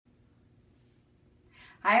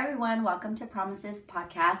Hi everyone, welcome to Promises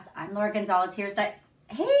Podcast. I'm Laura Gonzalez.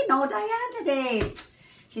 Hey, no Diane today.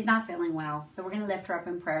 She's not feeling well, so we're going to lift her up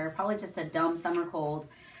in prayer. Probably just a dumb summer cold,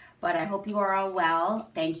 but I hope you are all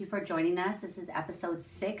well. Thank you for joining us. This is episode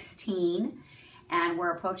 16, and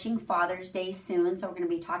we're approaching Father's Day soon, so we're going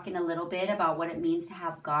to be talking a little bit about what it means to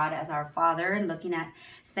have God as our Father and looking at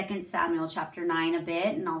 2 Samuel chapter 9 a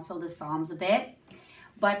bit and also the Psalms a bit.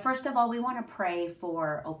 But first of all, we want to pray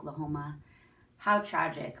for Oklahoma. How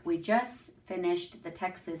tragic. We just finished the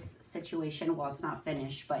Texas situation. Well, it's not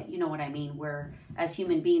finished, but you know what I mean. We're, as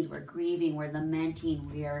human beings, we're grieving, we're lamenting,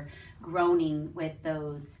 we are groaning with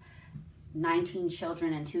those 19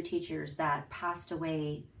 children and 2 teachers that passed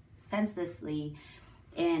away senselessly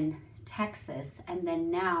in Texas. And then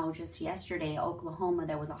now, just yesterday, Oklahoma,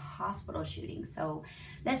 there was a hospital shooting. So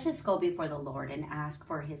let's just go before the Lord and ask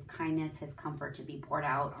for his kindness, his comfort to be poured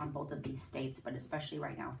out on both of these states, but especially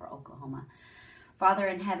right now for Oklahoma. Father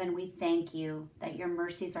in heaven, we thank you that your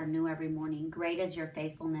mercies are new every morning. Great is your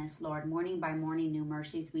faithfulness, Lord. Morning by morning, new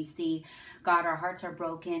mercies we see. God, our hearts are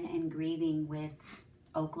broken and grieving with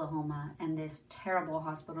Oklahoma and this terrible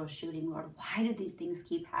hospital shooting, Lord. Why do these things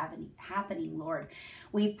keep happening, Lord?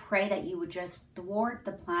 We pray that you would just thwart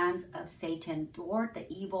the plans of Satan, thwart the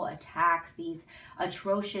evil attacks, these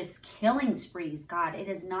atrocious killing sprees, God. It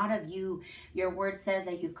is not of you. Your word says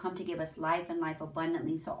that you've come to give us life and life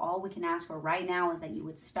abundantly. So all we can ask for right now is that you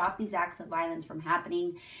would stop these acts of violence from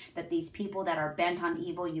happening, that these people that are bent on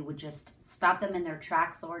evil, you would just stop them in their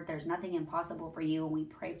tracks, Lord. There's nothing impossible for you. And we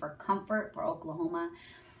pray for comfort for Oklahoma.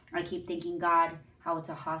 I keep thinking, God, how it's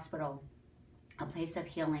a hospital, a place of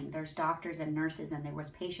healing. There's doctors and nurses, and there was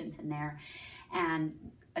patients in there, and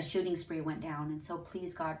a shooting spree went down. And so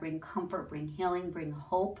please, God, bring comfort, bring healing, bring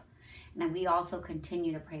hope. And then we also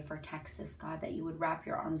continue to pray for Texas, God, that you would wrap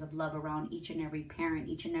your arms of love around each and every parent,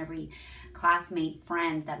 each and every classmate,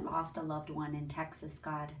 friend that lost a loved one in Texas,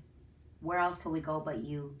 God. Where else can we go but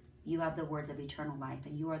you? You have the words of eternal life,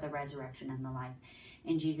 and you are the resurrection and the life.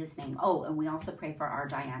 In Jesus' name. Oh, and we also pray for our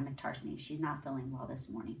Diane McTarsney. She's not feeling well this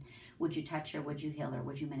morning. Would you touch her? Would you heal her?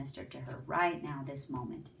 Would you minister to her right now, this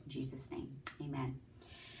moment? In Jesus' name. Amen.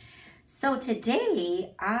 So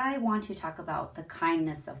today, I want to talk about the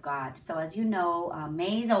kindness of God. So as you know,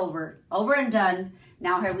 May's over and done.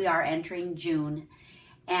 Now here we are entering June,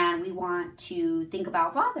 and we want to think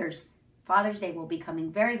about fathers. Father's Day will be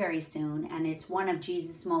coming very, very soon, and it's one of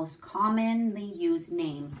Jesus' most commonly used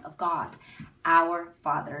names of God, our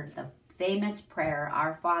Father. The famous prayer,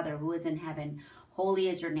 Our Father who is in heaven, holy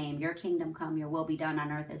is your name, your kingdom come, your will be done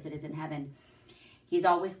on earth as it is in heaven. He's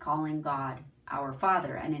always calling God our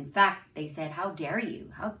Father. And in fact, they said, how dare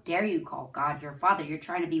you? How dare you call God your Father? You're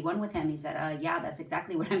trying to be one with him. He said, yeah, that's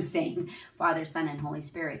exactly what I'm saying. Father, Son, and Holy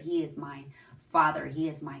Spirit. He is my Father. He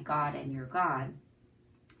is my God and your God.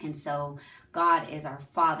 And so God is our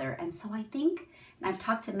Father. And so I think, and I've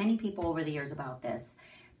talked to many people over the years about this,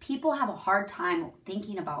 people have a hard time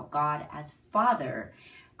thinking about God as Father.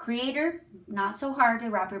 Creator, not so hard to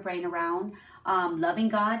wrap your brain around. Loving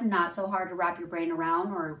God, not so hard to wrap your brain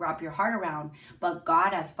around or wrap your heart around. But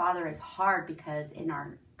God as Father is hard because in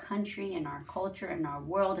our country, in our culture, in our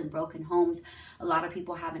world, in broken homes, a lot of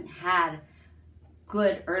people haven't had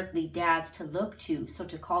good earthly dads to look to. So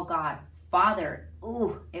to call God Father,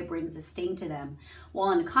 ooh, it brings a sting to them.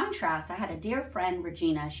 Well, in contrast, I had a dear friend,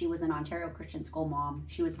 Regina. She was an Ontario Christian School mom.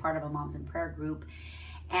 She was part of a Moms in Prayer group,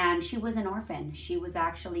 and she was an orphan. She was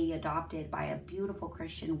actually adopted by a beautiful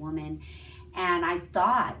Christian woman, and I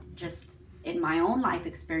thought, just in my own life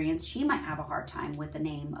experience, she might have a hard time with the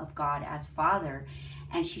name of God as Father.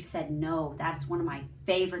 And she said, no, that's one of my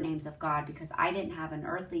favorite names of God because I didn't have an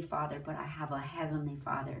earthly father, but I have a heavenly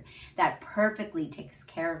Father that perfectly takes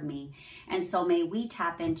care of me. And so may we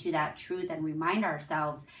tap into that truth and remind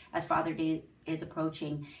ourselves as Father Day is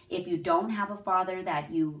approaching, if you don't have a father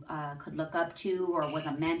that you could look up to or was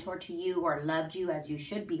a mentor to you or loved you as you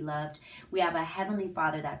should be loved, we have a heavenly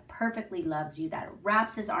Father that perfectly loves you, that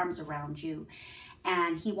wraps his arms around you.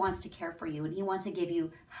 And he wants to care for you, and he wants to give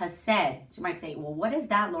you Hesed. So you might say, well, what is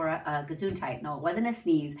that, Laura? Gesundheit. No, it wasn't a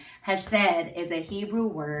sneeze. Hesed is a Hebrew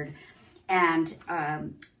word. And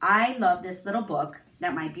I love this little book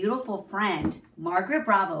that my beautiful friend, Margaret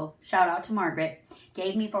Bravo, shout out to Margaret,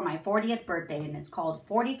 gave me for my 40th birthday. And it's called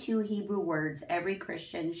 42 Hebrew Words Every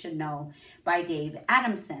Christian Should Know by Dave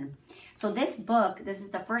Adamson. So this book, this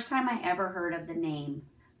is the first time I ever heard of the name,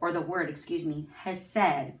 or the word,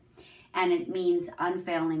 Hesed. And it means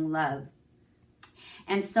unfailing love.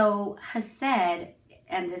 And so Hesed,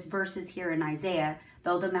 and this verse is here in Isaiah,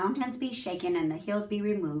 though the mountains be shaken and the hills be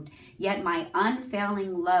removed, yet my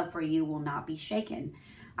unfailing love for you will not be shaken.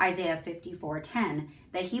 Isaiah 54:10.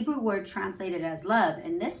 The Hebrew word translated as love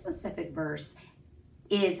in this specific verse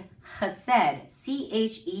is chesed,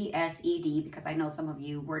 C-H-E-S-E-D, because I know some of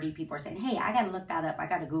you wordy people are saying, hey, I got to look that up. I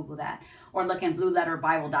got to Google that. Or look in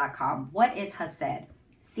blueletterbible.com. What is chesed?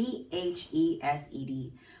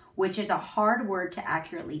 C-H-E-S-E-D, which is a hard word to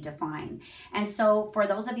accurately define. And so for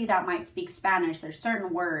those of you that might speak Spanish, there's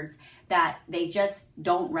certain words that they just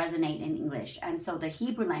don't resonate in English. And so the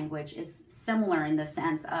Hebrew language is similar in the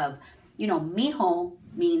sense of, mijo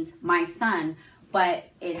means my son, but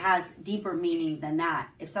it has deeper meaning than that.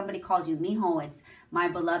 If somebody calls you mijo, it's my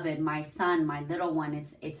beloved, my son, my little one.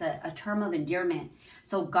 It's a term of endearment.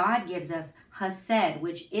 So God gives us chesed,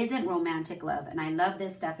 which isn't romantic love. And I love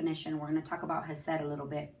this definition. We're going to talk about chesed a little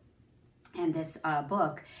bit. And this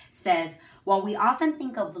book says, while we often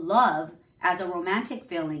think of love as a romantic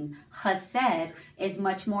feeling, chesed is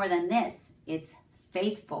much more than this. It's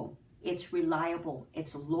faithful. It's reliable.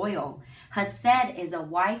 It's loyal. Chesed is a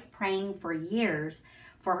wife praying for years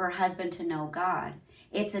for her husband to know God.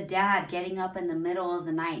 It's a dad getting up in the middle of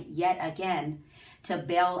the night yet again to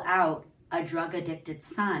bail out a drug-addicted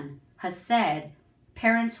son. Chesed,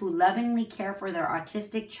 parents who lovingly care for their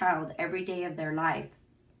autistic child every day of their life.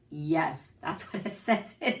 Yes, that's what it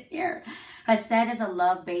says in here. Chesed is a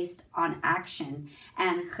love based on action,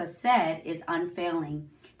 and chesed is unfailing.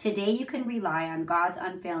 Today you can rely on God's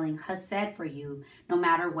unfailing chesed for you, no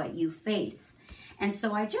matter what you face. And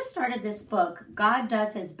so I just started this book, God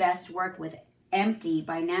Does His Best Work with Empty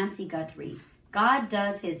by Nancy Guthrie. God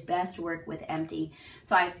does his best work with empty.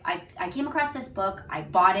 So I came across this book, I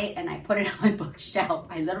bought it, and I put it on my bookshelf.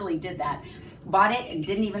 I literally did that. Bought it and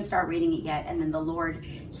didn't even start reading it yet. And then the Lord,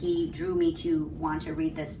 he drew me to want to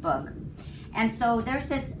read this book. And so there's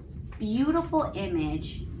this beautiful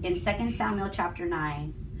image in 2 Samuel chapter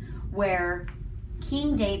 9 where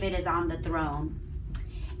King David is on the throne.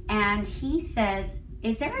 And he says,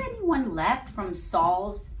 is there anyone left from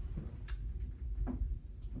Saul's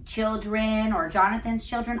children or Jonathan's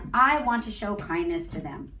children? I want to show kindness to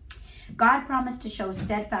them. God promised to show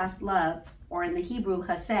steadfast love, or in the Hebrew,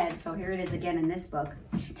 chesed, so here it is again in this book,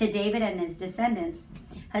 to David and his descendants.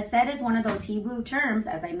 Chesed is one of those Hebrew terms,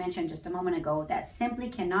 as I mentioned just a moment ago, that simply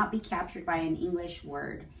cannot be captured by an English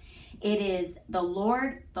word. It is the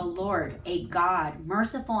Lord, a God,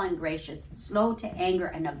 merciful and gracious, slow to anger,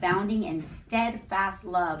 and abounding in steadfast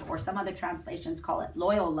love, or some other translations call it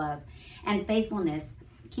loyal love, and faithfulness,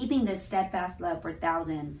 keeping this steadfast love for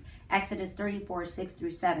thousands. Exodus 34, 6 through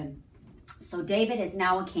 7. So David is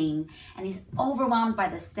now a king, and he's overwhelmed by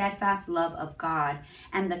the steadfast love of God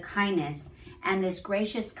and the kindness and this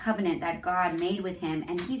gracious covenant that God made with him.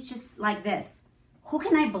 And he's just like this. Who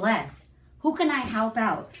can I bless? Who can I help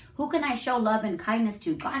out? Who can I show love and kindness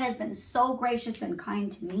to? God has been so gracious and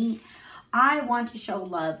kind to me. I want to show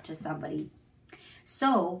love to somebody.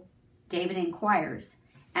 So David inquires.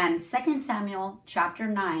 And 2 Samuel chapter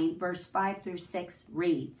 9, verse 5 through 6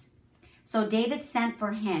 reads, so David sent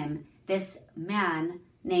for him this man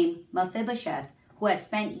named Mephibosheth, who had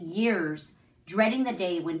spent years dreading the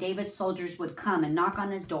day when David's soldiers would come and knock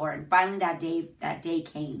on his door, and finally that day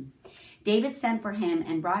came. David sent for him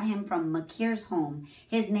and brought him from Machir's home.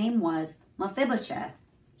 His name was Mephibosheth.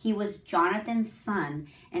 He was Jonathan's son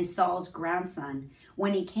and Saul's grandson.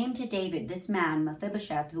 When he came to David, this man,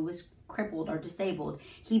 Mephibosheth, who was crippled or disabled,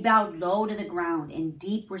 he bowed low to the ground in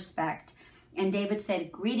deep respect. And David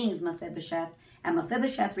said, greetings, Mephibosheth. And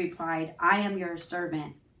Mephibosheth replied, I am your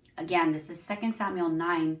servant. Again, this is 2 Samuel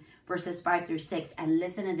 9, verses 5 through 6. And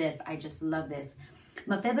listen to this. I just love this.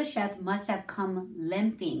 Mephibosheth must have come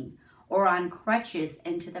limping or on crutches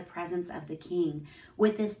into the presence of the king.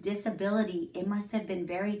 With this disability, it must have been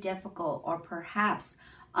very difficult or perhaps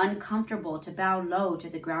uncomfortable to bow low to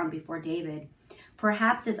the ground before David.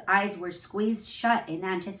 Perhaps his eyes were squeezed shut in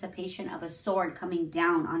anticipation of a sword coming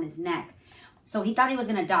down on his neck. So he thought he was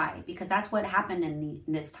going to die, because that's what happened in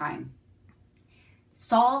this time.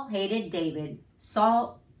 Saul hated David.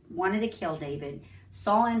 Saul wanted to kill David.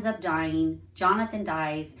 Saul ends up dying. Jonathan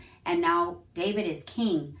dies. And now David is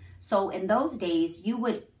king. So in those days, you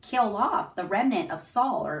would kill off the remnant of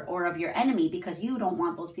Saul or of your enemy, because you don't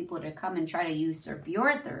want those people to come and try to usurp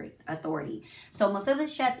your authority. So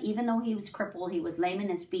Mephibosheth, even though he was crippled, he was lame in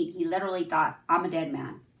his feet, he literally thought, I'm a dead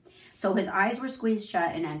man. So his eyes were squeezed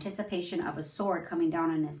shut in anticipation of a sword coming down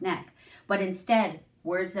on his neck. But instead,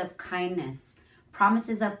 words of kindness,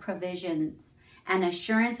 promises of provisions, and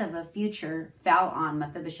assurance of a future fell on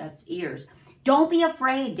Mephibosheth's ears. Don't be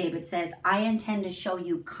afraid, David says. I intend to show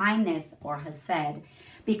you kindness, or chesed,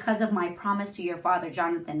 because of my promise to your father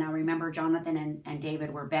Jonathan. Now remember, Jonathan and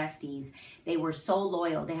David were besties. They were so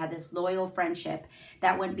loyal. They had this loyal friendship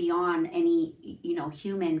that went beyond any,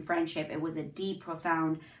 human friendship. It was a deep,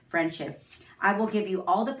 profound friendship. I will give you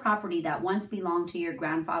all the property that once belonged to your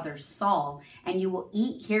grandfather Saul, and you will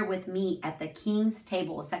eat here with me at the king's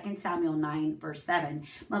table. 2 Samuel 9, verse 7.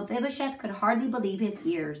 Mephibosheth could hardly believe his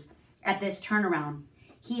ears at this turnaround.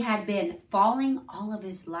 He had been falling all of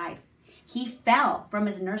his life. He fell from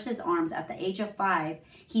his nurse's arms at the age of 5.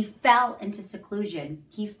 He fell into seclusion.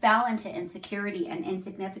 He fell into insecurity and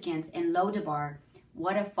insignificance in Lodabar.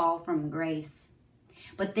 What a fall from grace.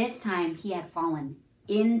 But this time he had fallen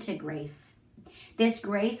into grace. This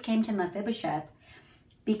grace came to Mephibosheth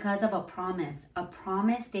because of a promise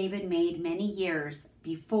David made many years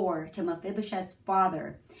before to Mephibosheth's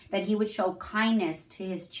father, that he would show kindness to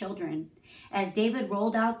his children. As David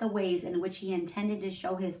rolled out the ways in which he intended to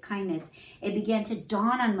show his kindness, it began to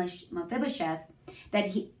dawn on Mephibosheth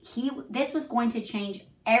that this was going to change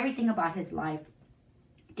everything about his life.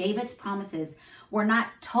 David's promises were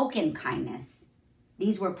not token kindness.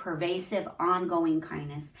 These were pervasive, ongoing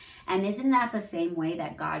kindness. And isn't that the same way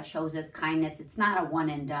that God shows us kindness? It's not a one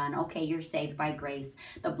and done. Okay, you're saved by grace.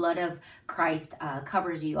 The blood of Christ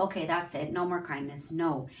covers you. Okay, that's it. No more kindness.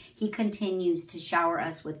 No, he continues to shower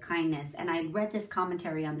us with kindness. And I read this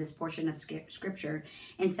commentary on this portion of scripture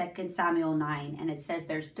in 2 Samuel 9. And it says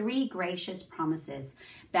there's 3 gracious promises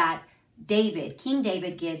that King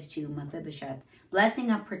David gives to Mephibosheth. Blessing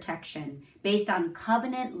of protection based on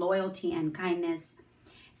covenant loyalty and kindness.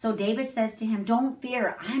 So David says to him, don't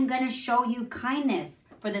fear, I'm going to show you kindness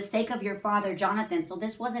for the sake of your father Jonathan. So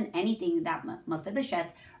this wasn't anything that Mephibosheth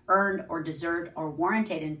earned or deserved or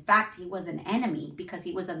warranted. In fact, he was an enemy because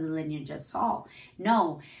he was of the lineage of Saul.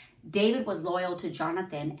 No, David was loyal to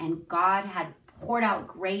Jonathan, and God had poured out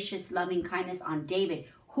gracious, loving kindness on David.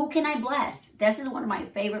 Who can I bless? This is one of my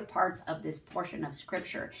favorite parts of this portion of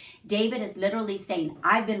scripture. David is literally saying,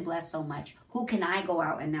 I've been blessed so much. Who can I go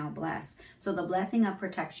out and now bless? So the blessing of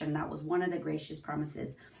protection, that was one of the gracious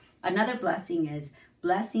promises. Another blessing is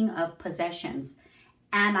blessing of possessions.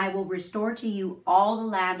 And I will restore to you all the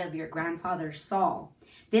land of your grandfather Saul.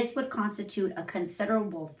 This would constitute a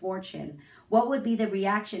considerable fortune. What would be the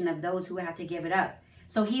reaction of those who had to give it up?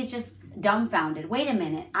 So he's just dumbfounded. Wait a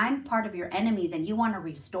minute, I'm part of your enemies and you want to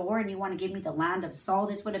restore and you want to give me the land of Saul?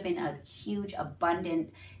 This would have been a huge,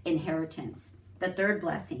 abundant inheritance. The third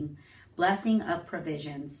blessing, blessing of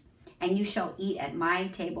provisions. And you shall eat at my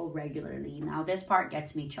table regularly. Now this part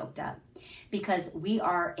gets me choked up because we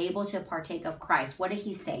are able to partake of Christ. What did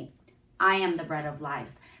he say? I am the bread of life.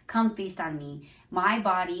 Come feast on me. My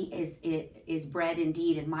body is bread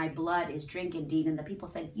indeed, and my blood is drink indeed. And the people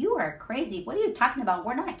said, you are crazy. What are you talking about?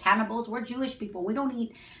 We're not cannibals. We're Jewish people. We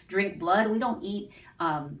don't drink blood. We don't eat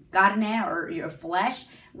carne or your flesh.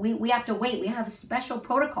 We have to wait. We have special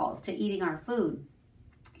protocols to eating our food.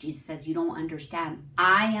 Jesus says, you don't understand.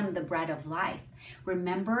 I am the bread of life.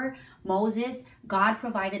 Remember Moses? God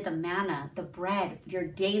provided the manna, the bread, your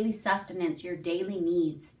daily sustenance, your daily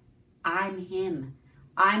needs. I'm him.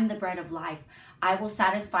 I'm the bread of life. I will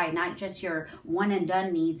satisfy not just your one and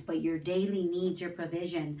done needs, but your daily needs, your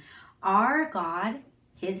provision. Our God,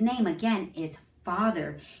 his name again is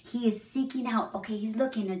Father. He is seeking out. Okay, he's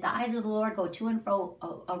looking at the eyes of the Lord go to and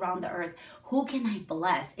fro around the earth. Who can I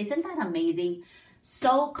bless? Isn't that amazing?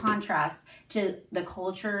 So contrast to the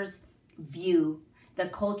culture's view, the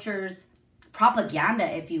culture's propaganda,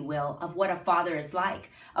 if you will, of what a father is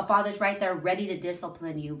like. A father's right there ready to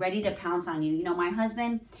discipline you, ready to pounce on you. You know, my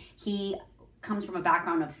husband, he comes from a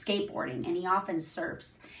background of skateboarding and he often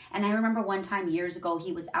surfs. And I remember one time years ago,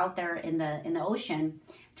 he was out there in the ocean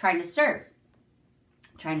trying to surf.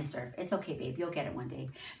 It's okay, babe. You'll get it one day.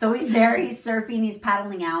 So he's there, he's surfing, he's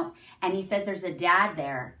paddling out, and he says there's a dad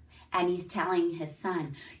there. And he's telling his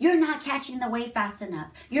son, you're not catching the wave fast enough.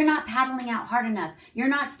 You're not paddling out hard enough. You're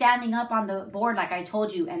not standing up on the board like I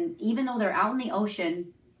told you. And even though they're out in the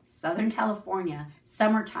ocean, Southern California,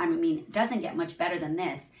 summertime, I mean, it doesn't get much better than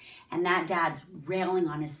this. And that dad's railing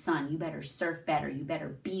on his son. You better surf better. You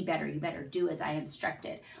better be better. You better do as I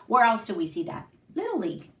instructed. Where else do we see that? Little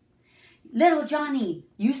League. Little Johnny,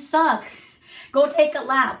 you suck. Go take a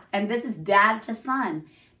lap. And this is dad to son.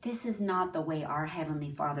 This is not the way our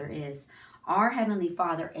Heavenly Father is. Our Heavenly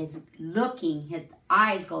Father is looking. His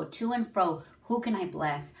eyes go to and fro. Who can I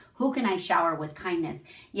bless? Who can I shower with kindness?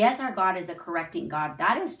 Yes, our God is a correcting God.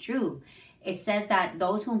 That is true. It says that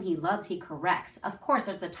those whom he loves, he corrects. Of course,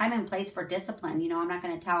 there's a time and place for discipline. You know, I'm not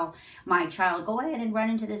going to tell my child, go ahead and run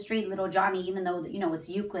into the street, little Johnny, even though, you know, it's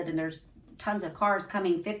Euclid and there's tons of cars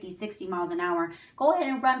coming 50, 60 miles an hour. Go ahead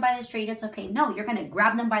and run by the street. It's okay. No, you're going to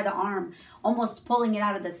grab them by the arm, almost pulling it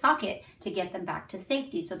out of the socket to get them back to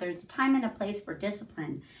safety. So there's a time and a place for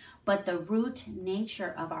discipline. But the root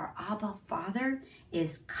nature of our Abba Father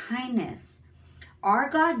is kindness. Our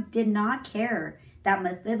God did not care that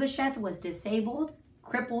Mephibosheth was disabled,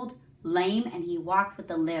 crippled, lame, and he walked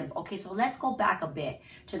with a limp. Okay, so let's go back a bit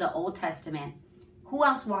to the Old Testament. Who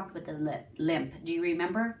else walked with a limp? Do you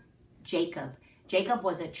remember? Jacob. Jacob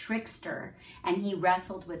was a trickster, and he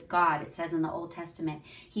wrestled with God. It says in the Old Testament,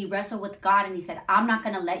 he wrestled with God, and he said, I'm not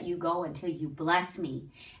going to let you go until you bless me.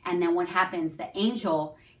 And then what happens? The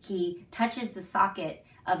angel, he touches the socket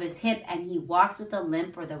of his hip, and he walks with a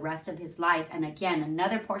limp for the rest of his life. And again,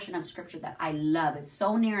 another portion of scripture that I love is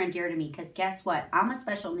so near and dear to me, because guess what? I'm a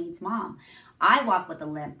special needs mom. I walk with a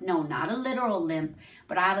limp. No, not a literal limp,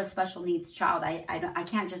 but I have a special needs child. I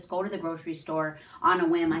can't just go to the grocery store on a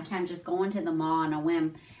whim. I can't just go into the mall on a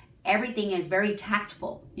whim. Everything is very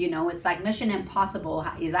tactful. You know, it's like Mission Impossible.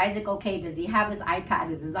 Is Isaac okay? Does he have his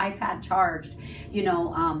iPad? Is his iPad charged? You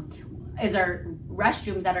know, is there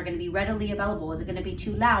restrooms that are going to be readily available? Is it going to be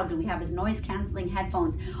too loud? Do we have his noise canceling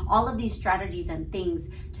headphones? All of these strategies and things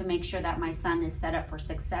to make sure that my son is set up for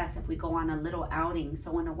success if we go on a little outing.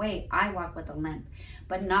 So in a way, I walk with a limp,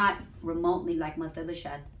 but not remotely like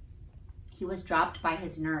Mephibosheth. He was dropped by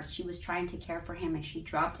his nurse. She was trying to care for him, and she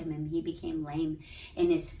dropped him, and he became lame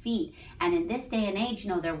in his feet. And in this day and age, you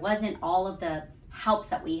know, there wasn't all of the helps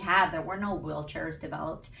that we have. There were no wheelchairs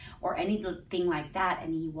developed or anything like that,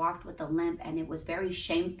 and he walked with a limp, and it was very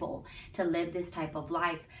shameful to live this type of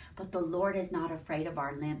life. But the Lord is not afraid of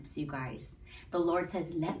our limps, you guys. The Lord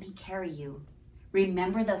says, let me carry you.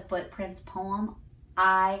 Remember the Footprints poem?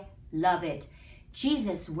 I love it.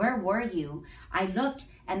 Jesus, where were you? I looked,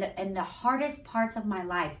 and in the hardest parts of my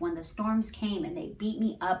life, when the storms came and they beat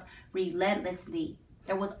me up relentlessly,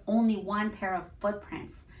 there was only one pair of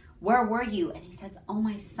footprints. Where were you? And he says, oh,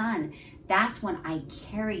 my son, that's when I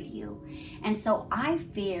carried you. And so I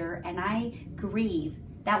fear and I grieve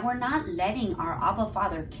that we're not letting our Abba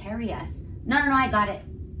Father carry us. No, I got it.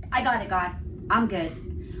 I got it, God. I'm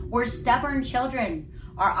good. We're stubborn children.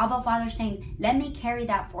 Our Abba Father saying, let me carry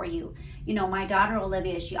that for you. You know, my daughter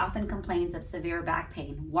Olivia, she often complains of severe back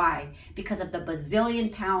pain. Why? Because of the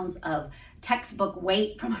bazillion pounds of textbook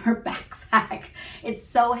weight from her backpack. It's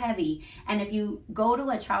so heavy. And if you go to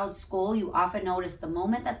a child's school, you often notice the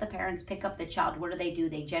moment that the parents pick up the child, what do?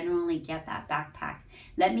 They generally get that backpack.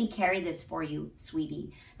 Let me carry this for you,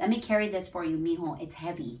 sweetie. Let me carry this for you, mijo. It's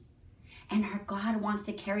heavy. And our God wants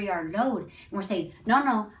to carry our load. And we're saying,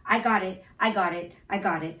 no, I got it.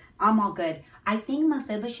 I'm all good. I think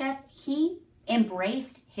Mephibosheth, he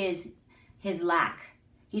embraced his lack.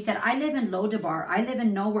 He said, I live in Lodabar. I live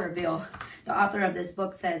in Nowhereville. The author of this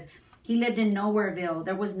book says he lived in Nowhereville.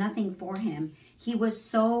 There was nothing for him. He was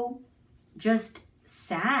so just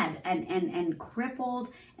sad and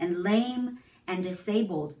crippled and lame and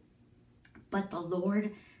disabled. But the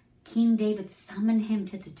Lord, King David, summoned him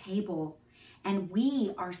to the table. And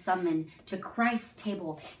we are summoned to Christ's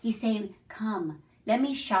table. He's saying, come, let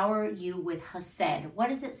me shower you with Hesed. What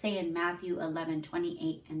does it say in Matthew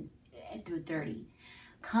 11:28 through 30?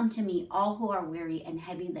 Come to me, all who are weary and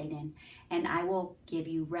heavy laden, and I will give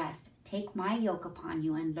you rest. Take my yoke upon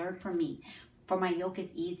you and learn from me. For my yoke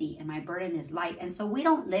is easy and my burden is light. And so we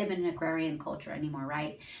don't live in an agrarian culture anymore,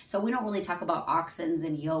 right? So we don't really talk about oxen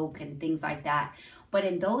and yoke and things like that. But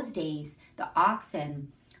in those days, the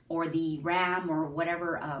oxen or the ram or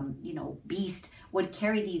whatever, beast would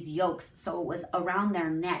carry these yokes. So it was around their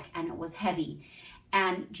neck and it was heavy.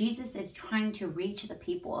 And Jesus is trying to reach the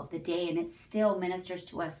people of the day, and it still ministers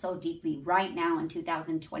to us so deeply right now in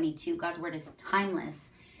 2022. God's word is timeless.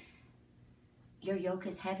 Your yoke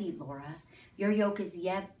is heavy, Laura. Your yoke is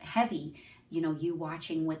heavy. You know, you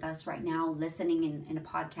watching with us right now, listening in a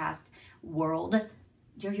podcast world,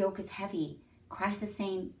 your yoke is heavy. Christ is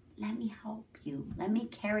saying, let me help you. Let me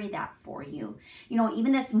carry that for you. You know,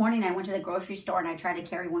 even this morning I went to the grocery store and I tried to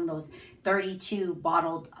carry one of those 32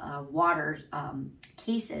 bottled water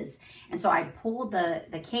cases. And so I pulled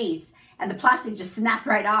the case and the plastic just snapped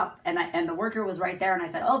right off. And the worker was right there. And I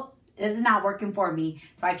said, oh, this is not working for me.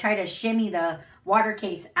 So I tried to shimmy the water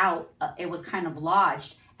case out. It was kind of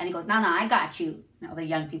lodged. And he goes, no, I got you. You know, the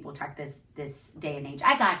young people talk this day and age.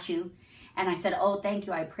 I got you. And I said, oh, thank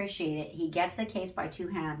you. I appreciate it. He gets the case by two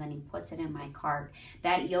hands and he puts it in my cart.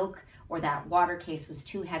 That yoke or that water case was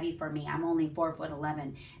too heavy for me. I'm only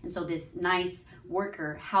 4'11". And so this nice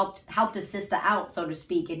worker helped a sister out, so to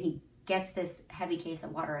speak. And he gets this heavy case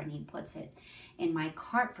of water and he puts it in my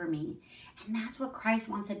cart for me. And that's what Christ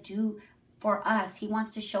wants to do for us. He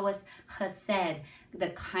wants to show us chesed, the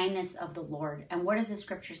kindness of the Lord. And what does the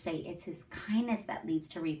scripture say? It's his kindness that leads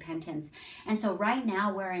to repentance. And so right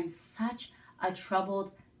now we're in such a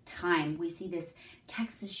troubled time. We see this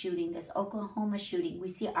Texas shooting, this Oklahoma shooting. We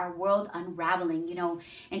see our world unraveling. You know,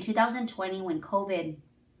 in 2020 when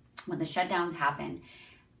the shutdowns happened,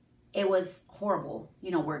 it was horrible.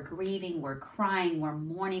 You know, we're grieving, we're crying, we're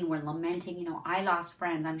mourning, we're lamenting. You know, I lost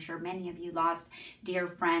friends. I'm sure many of you lost dear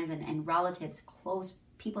friends and relatives, close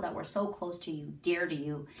people that were so close to you, dear to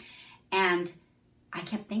you. And I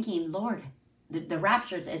kept thinking, Lord, the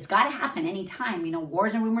rapture it's got to happen anytime. You know,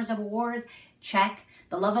 wars and rumors of wars, check.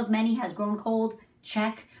 The love of many has grown cold,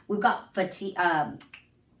 check. We've got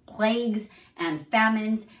plagues and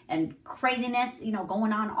famines and craziness, you know,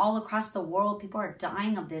 going on all across the world. People are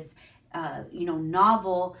dying of this,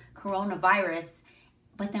 novel coronavirus.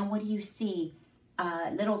 But then what do you see?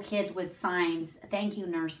 Little kids with signs, thank you,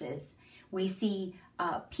 nurses. We see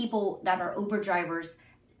people that are Uber drivers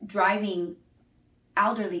driving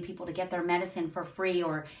elderly people to get their medicine for free,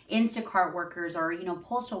 or Instacart workers, or, you know,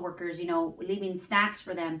 postal workers, you know, leaving snacks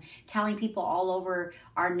for them, telling people all over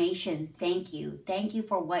our nation, thank you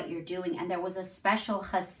for what you're doing. And there was a special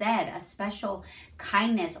chesed, a special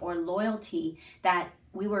kindness or loyalty that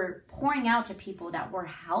we were pouring out to people that were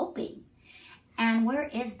helping. And where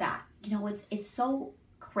is that? You know, it's so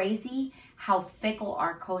crazy how fickle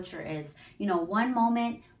our culture is. You know, one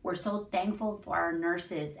moment we're so thankful for our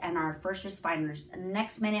nurses and our first responders. And the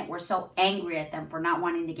next minute, we're so angry at them for not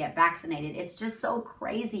wanting to get vaccinated. It's just so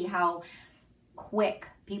crazy how quick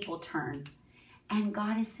people turn. And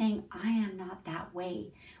God is saying, I am not that way.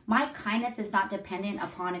 My kindness is not dependent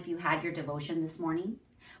upon if you had your devotion this morning.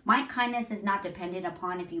 My kindness is not dependent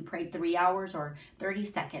upon if you prayed 3 hours or 30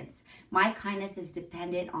 seconds. My kindness is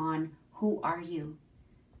dependent on who are you?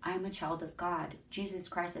 I am a child of God. Jesus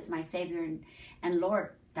Christ is my Savior and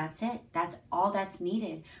Lord. That's it. That's all that's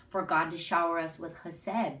needed for God to shower us with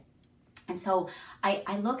chesed. And so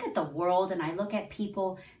I look at the world and I look at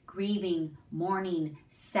people grieving, mourning,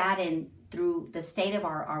 saddened through the state of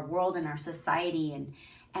our world and our society.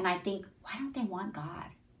 And I think, why don't they want God?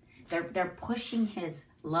 They're pushing his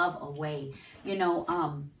love away. You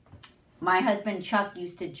know, my husband Chuck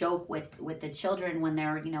used to joke with the children when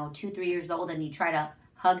they're, 2-3 years old, and you try to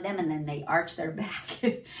hug them and then they arch their back.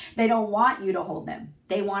 They don't want you to hold them.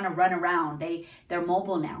 They want to run around. They're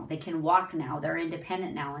mobile now. They can walk now. They're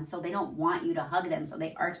independent now. And so they don't want you to hug them. So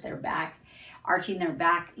they arch their back, arching their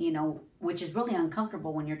back, which is really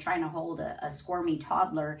uncomfortable when you're trying to hold a squirmy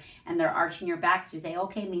toddler and they're arching your back. So you say,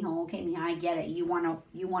 okay, mijo, I get it. You want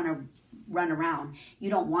to run around.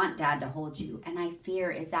 You don't want dad to hold you. And I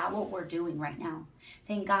fear, is that what we're doing right now?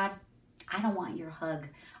 Saying, God, I don't want your hug.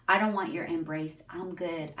 I don't want your embrace. I'm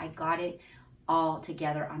good. I got it all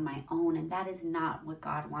together on my own. And that is not what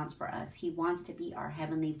God wants for us. He wants to be our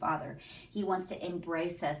Heavenly Father. He wants to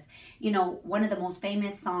embrace us. One of the most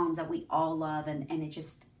famous Psalms that we all love, and it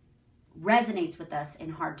just resonates with us in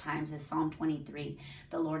hard times, is Psalm 23.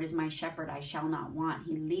 The Lord is my shepherd, I shall not want.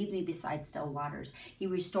 He leads me beside still waters. He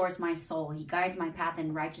restores my soul. He guides my path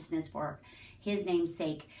in righteousness for his name's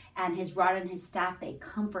sake. And his rod and his staff, they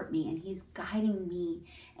comfort me. And he's guiding me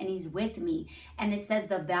and he's with me. And it says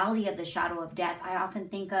the valley of the shadow of death. I often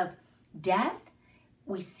think of death.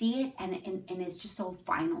 We see it and it's just so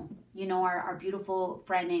final. Our beautiful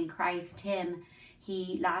friend in Christ, Tim,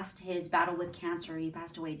 he lost his battle with cancer. He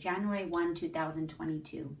passed away January 1,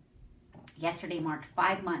 2022. Yesterday marked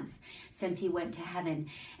 5 months since he went to heaven.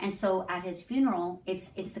 And so at his funeral, it's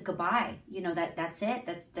the goodbye. That's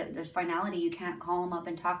it. There's finality. You can't call him up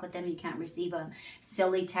and talk with them. You can't receive a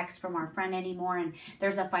silly text from our friend anymore. And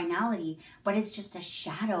there's a finality, but it's just a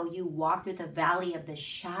shadow. You walk through the valley of the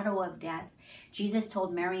shadow of death. Jesus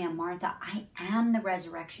told Mary and Martha, I am the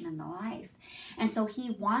resurrection and the life. And so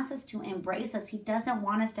he wants us to embrace us. He doesn't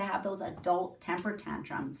want us to have those adult temper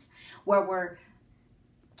tantrums where we're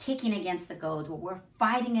kicking against the goads, where we're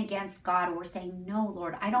fighting against God, or we're saying, no,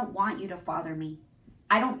 Lord, I don't want you to father me.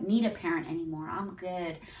 I don't need a parent anymore. I'm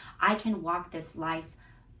good. I can walk this life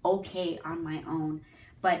okay on my own.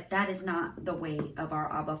 But that is not the way of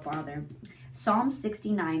our Abba Father. Psalm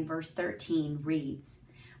 69 verse 13 reads,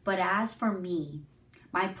 but as for me,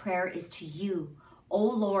 my prayer is to you, O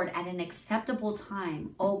Lord, at an acceptable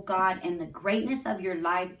time. O God, in the greatness of your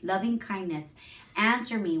loving kindness,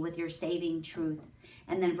 answer me with your saving truth.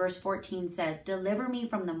 And then verse 14 says, deliver me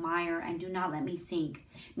from the mire and do not let me sink.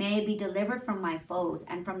 May I be delivered from my foes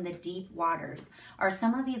and from the deep waters. Are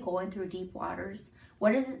some of you going through deep waters?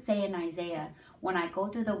 What does it say in Isaiah? When I go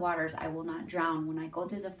through the waters, I will not drown. When I go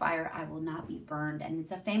through the fire, I will not be burned. And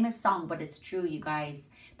it's a famous song, but it's true, you guys.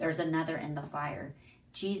 there's another in the fire.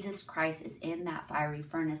 Jesus Christ is in that fiery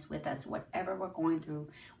furnace with us, whatever we're going through,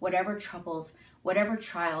 whatever troubles, whatever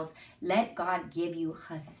trials. Let God give you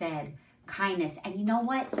chesed, kindness. And you know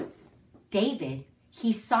what? David,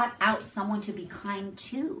 he sought out someone to be kind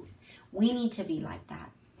to. We need to be like that.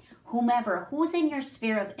 Whomever, who's in your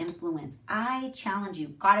sphere of influence, I challenge you.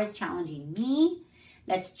 God is challenging me.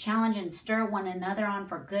 Let's challenge and stir one another on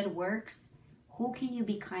for good works. Who can you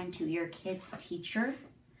be kind to? Your kid's teacher?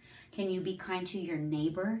 Can you be kind to your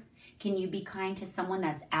neighbor? Can you be kind to someone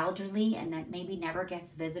that's elderly and that maybe never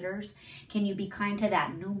gets visitors? Can you be kind to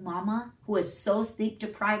that new mama who is so sleep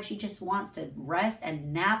deprived she just wants to rest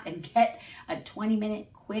and nap and get a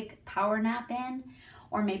 20-minute quick power nap in?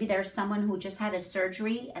 Or maybe there's someone who just had a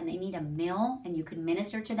surgery and they need a meal and you can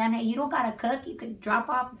minister to them. Hey, you don't got to cook. You could drop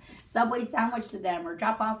off Subway sandwich to them or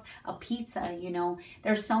drop off a pizza, you know.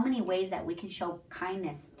 There's so many ways that we can show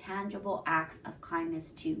kindness, tangible acts of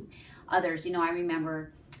kindness to others. You know, I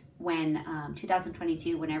remember when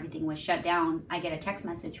 2022, when everything was shut down, I get a text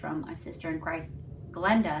message from a sister in Christ,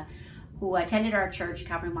 Glenda, who attended our church,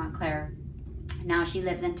 Calvary Montclair. Now she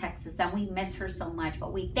lives in Texas and we miss her so much,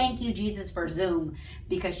 but we thank you, Jesus, for Zoom,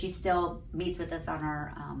 because she still meets with us on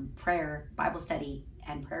our prayer, Bible study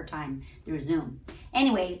and prayer time through Zoom.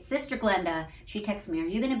 Anyway, Sister Glenda, she texts me, are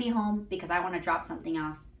you going to be home? Because I want to drop something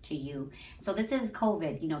off to you. So this is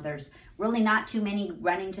COVID. You know, there's really not too many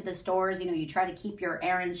running to the stores. You know, you try to keep your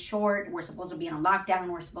errands short. We're supposed to be on lockdown.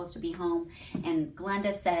 We're supposed to be home. And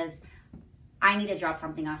Glenda says, I need to drop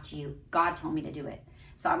something off to you. God told me to do it.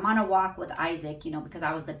 So I'm on a walk with Isaac, you know, because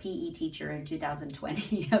I was the PE teacher in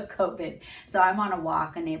 2020 of COVID. So I'm on a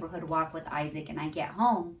walk, a neighborhood walk with Isaac, and I get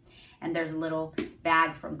home and there's a little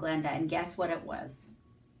bag from Glenda. And guess what it was?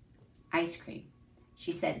 Ice cream.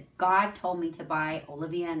 She said, God told me to buy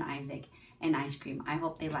Olivia and Isaac an ice cream. I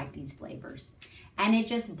hope they like these flavors. And it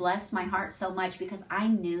just blessed my heart so much because I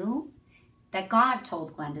knew that God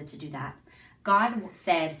told Glenda to do that. God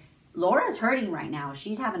said, Laura's hurting right now.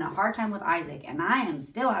 She's having a hard time with Isaac, and I am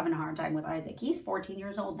still having a hard time with Isaac. He's 14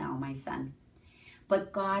 years old now, my son.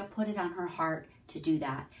 But God put it on her heart to do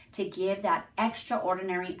that, to give that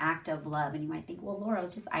extraordinary act of love. And you might think, well, Laura, it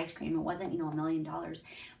was just ice cream. It wasn't, $1 million.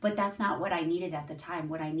 But that's not what I needed at the time.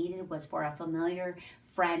 What I needed was for a familiar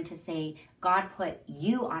friend to say, God put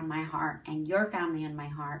you on my heart and your family on my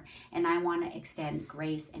heart, and I want to extend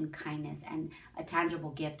grace and kindness and a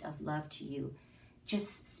tangible gift of love to you.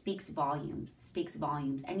 Just speaks volumes.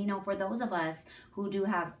 And for those of us who do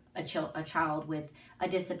have a child with a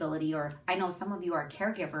disability, or I know some of you are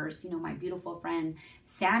caregivers, my beautiful friend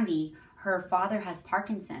Sandy, her father has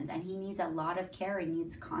Parkinson's and he needs a lot of care. He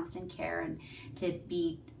needs constant care and to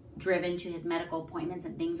be driven to his medical appointments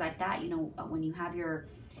and things like that. When you have your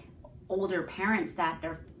older parents that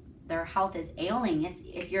their health is ailing,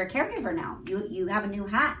 if you're a caregiver now, you have a new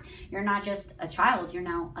hat. You're not just a child, you're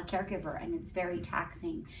now a caregiver, and it's very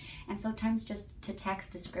taxing. And sometimes just to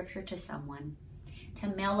text a scripture to someone, to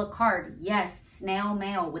mail a card, yes, snail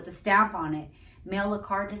mail with a stamp on it, mail a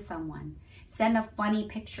card to someone, send a funny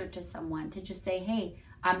picture to someone, to just say, hey,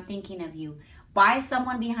 I'm thinking of you. Buy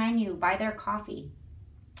someone behind you, buy their coffee.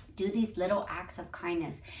 Do these little acts of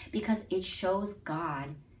kindness because it shows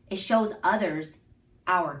God, it shows others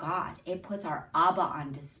our God. It puts our Abba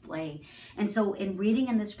on display. And so in reading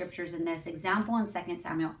in the scriptures in this example in 2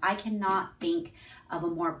 Samuel, I cannot think of a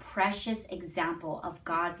more precious example of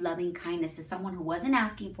God's loving kindness to someone who wasn't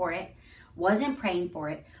asking for it, wasn't praying for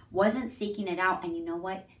it, wasn't seeking it out. And you know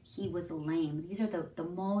what? He was lame. These are the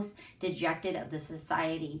most dejected of the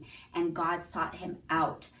society. And God sought him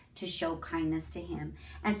out to show kindness to him.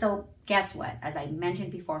 And so guess what? As I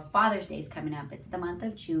mentioned before, Father's Day is coming up. It's the month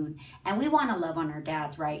of June, and we want to love on our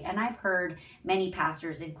dads, right? And I've heard many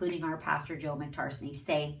pastors, including our pastor Joe McTarsney,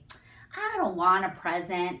 say, I don't want a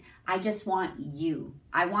present. I just want you.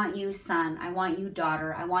 I want you, son. I want you,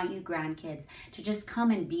 daughter. I want you, grandkids, to just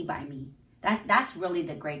come and be by me. That's really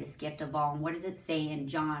the greatest gift of all. And what does it say in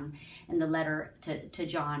John, in the letter to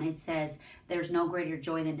John? It says, there's no greater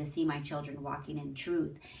joy than to see my children walking in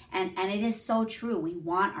truth. And it is so true. We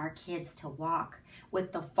want our kids to walk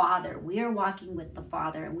with the Father. We are walking with the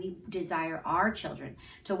Father, and we desire our children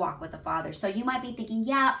to walk with the Father. So you might be thinking,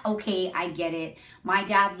 yeah, okay, I get it. My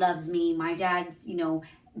dad loves me. My dad,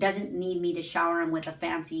 doesn't need me to shower him with a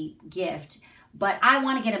fancy gift. But I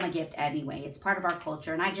want to get him a gift anyway. It's part of our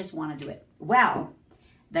culture, and I just want to do it. Well,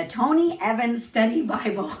 the Tony Evans Study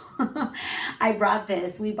Bible. I brought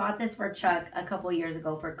this. We bought this for Chuck a couple years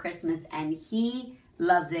ago for Christmas, and he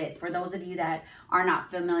loves it. For those of you that are not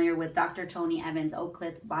familiar with Dr. Tony Evans, Oak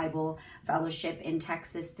Cliff Bible Fellowship in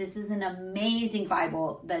Texas, this is an amazing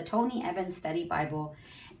Bible, the Tony Evans Study Bible.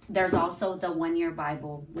 There's also the 1-year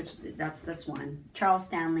Bible, which that's this one. Charles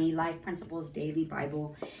Stanley, Life Principles Daily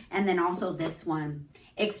Bible. And then also this one,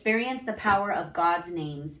 Experience the Power of God's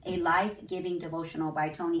Names, a life-giving devotional by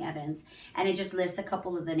Tony Evans. And it just lists a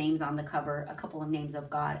couple of the names on the cover, a couple of names of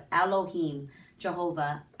God. Elohim,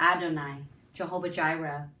 Jehovah, Adonai, Jehovah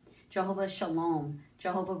Jireh, Jehovah Shalom,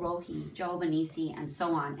 Jehovah Rohi, Jehovah Nisi, and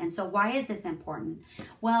so on. And so why is this important?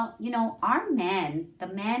 Well, you know, our men,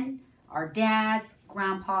 our dads,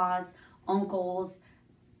 grandpas, uncles,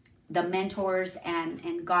 the mentors,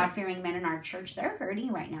 and God-fearing men in our church, they're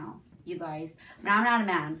hurting right now, you guys. I mean, I'm not a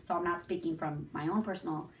man, so I'm not speaking from my own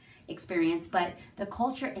personal experience, but the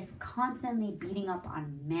culture is constantly beating up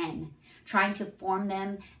on men, trying to form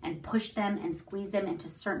them and push them and squeeze them into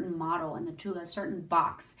a certain model and into a certain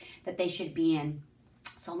box that they should be in.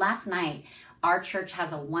 So last night, our church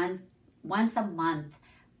has a once a month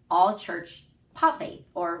all church pot faith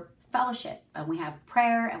or fellowship, and we have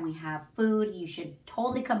prayer and we have food. You should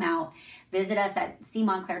totally come out, visit us at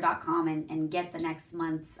cmontclair.com and get the next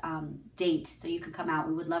month's date so you can come out.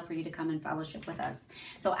 We would love for you to come and fellowship with us.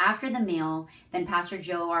 So after the meal, then Pastor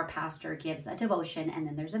Joe, our pastor, gives a devotion, and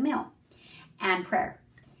then there's a meal and prayer.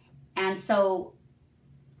 And so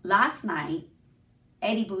last night,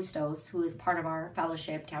 Eddie Bustos, who is part of our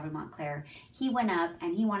fellowship, Calvary Montclair, he went up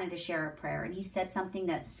and he wanted to share a prayer. And he said something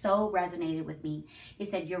that so resonated with me. He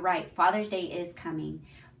said, you're right, Father's Day is coming.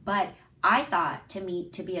 But I thought to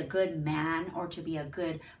be a good man or to be a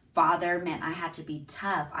good father meant I had to be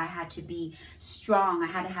tough. I had to be strong. I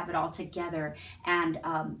had to have it all together and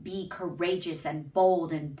be courageous and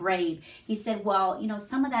bold and brave. He said, well, you know,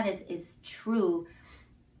 some of that is true.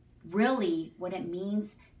 Really, what it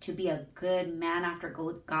means to be a good man after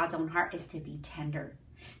God's own heart is to be tender,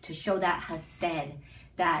 to show that chesed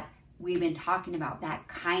that we've been talking about, that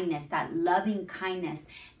kindness, that loving kindness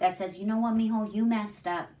that says, you know what, mijo, you messed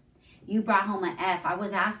up. You brought home an F. I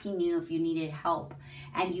was asking you if you needed help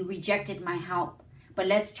and you rejected my help. But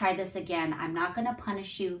let's try this again. I'm not going to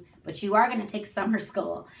punish you, but you are going to take summer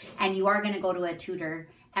school and you are going to go to a tutor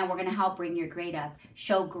and we're going to help bring your grade up.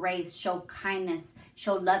 Show grace, show kindness,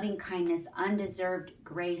 show loving kindness, undeserved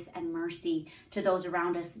grace and mercy to those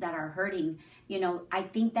around us that are hurting. You know, I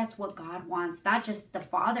think that's what God wants, not just the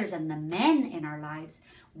fathers and the men in our lives,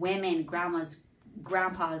 women, grandmas,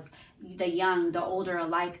 grandpas, the young, the older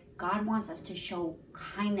alike. God wants us to show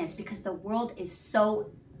kindness because the world is so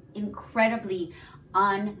incredibly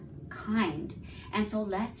unkind. And so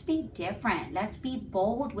let's be different. Let's be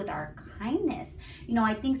bold with our kindness. You know,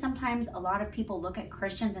 I think sometimes a lot of people look at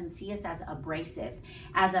Christians and see us as abrasive,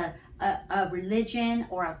 as a religion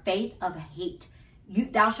or a faith of hate.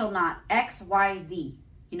 Thou shalt not X, Y, Z.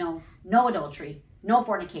 You know, no adultery, no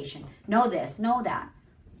fornication, no this, no that.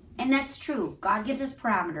 And that's true. God gives us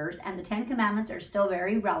parameters, and the 10 Commandments are still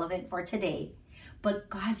very relevant for today. But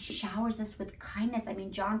God showers us with kindness. I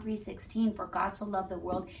mean, John 3:16, for God so loved the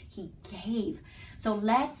world, he gave. So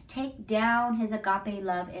let's take down his agape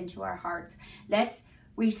love into our hearts. Let's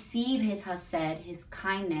receive his chesed, his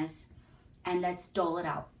kindness, and let's dole it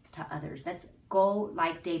out to others. Let's go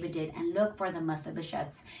like David did and look for the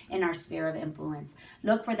Mephibosheths in our sphere of influence.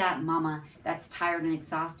 Look for that mama that's tired and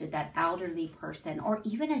exhausted, that elderly person, or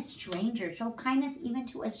even a stranger. Show kindness even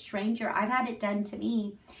to a stranger. I've had it done to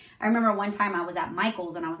me. I remember one time I was at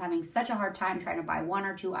Michael's and I was having such a hard time trying to buy 1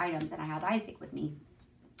 or 2 items, and I had Isaac with me.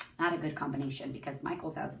 Not a good combination because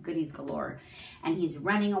Michael's has goodies galore, and he's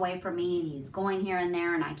running away from me and he's going here and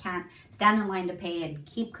there, and I can't stand in line to pay and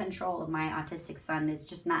keep control of my autistic son. It's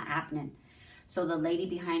just not happening. So the lady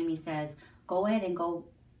behind me says, go ahead and go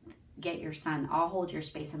get your son. I'll hold your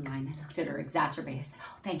space in line. I looked at her exacerbated. I said,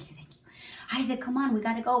 oh, thank you. Isaac, come on, we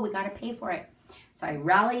got to go. We got to pay for it. So I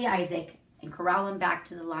rally Isaac and corral him back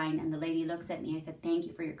to the line, and the lady looks at me. I said, thank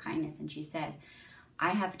you for your kindness. And she said,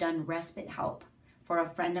 I have done respite help for a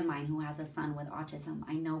friend of mine who has a son with autism.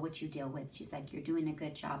 I know what you deal with. She's like, you're doing a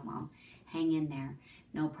good job, Mom. Hang in there.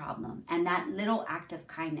 No problem. And that little act of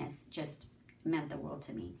kindness just meant the world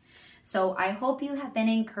to me. So I hope you have been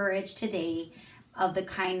encouraged today of the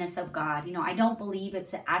kindness of God. You know, I don't believe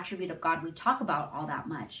it's an attribute of God we talk about all that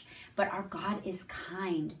much, but our God is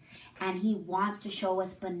kind, and he wants to show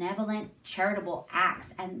us benevolent, charitable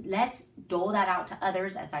acts. And let's dole that out to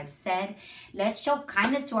others, as I've said. Let's show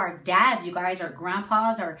kindness to our dads, you guys, or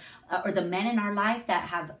grandpas, or the men in our life that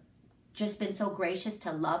have just been so gracious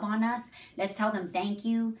to love on us. Let's tell them thank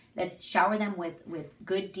you. Let's shower them with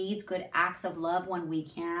good deeds, good acts of love when we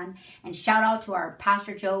can. And shout out to our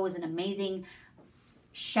Pastor Joe, who is an amazing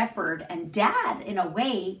shepherd and dad in a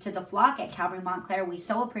way to the flock at Calvary Montclair. We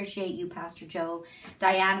so appreciate you, Pastor Joe.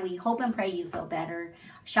 Diane, we hope and pray you feel better.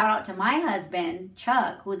 Shout out to my husband,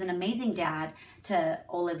 Chuck, who's an amazing dad to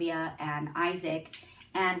Olivia and Isaac.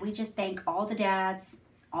 And we just thank all the dads,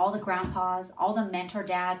 all the grandpas, all the mentor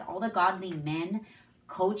dads, all the godly men,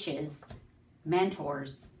 coaches,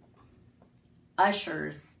 mentors,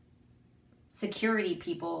 ushers, security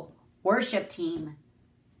people, worship team,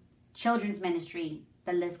 children's ministry.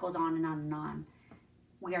 The list goes on and on and on.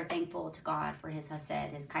 We are thankful to God for his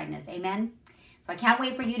hesed, his kindness. Amen. So I can't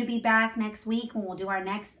wait for you to be back next week when we'll do our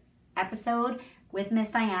next episode with Miss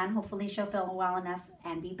Diane. Hopefully she'll feel well enough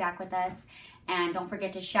and be back with us. And don't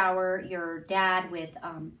forget to shower your dad with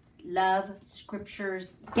love,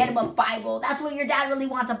 scriptures. Get him a Bible. That's what your dad really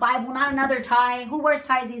wants, a Bible, not another tie. Who wears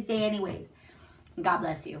ties these days anyway? God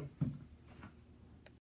bless you.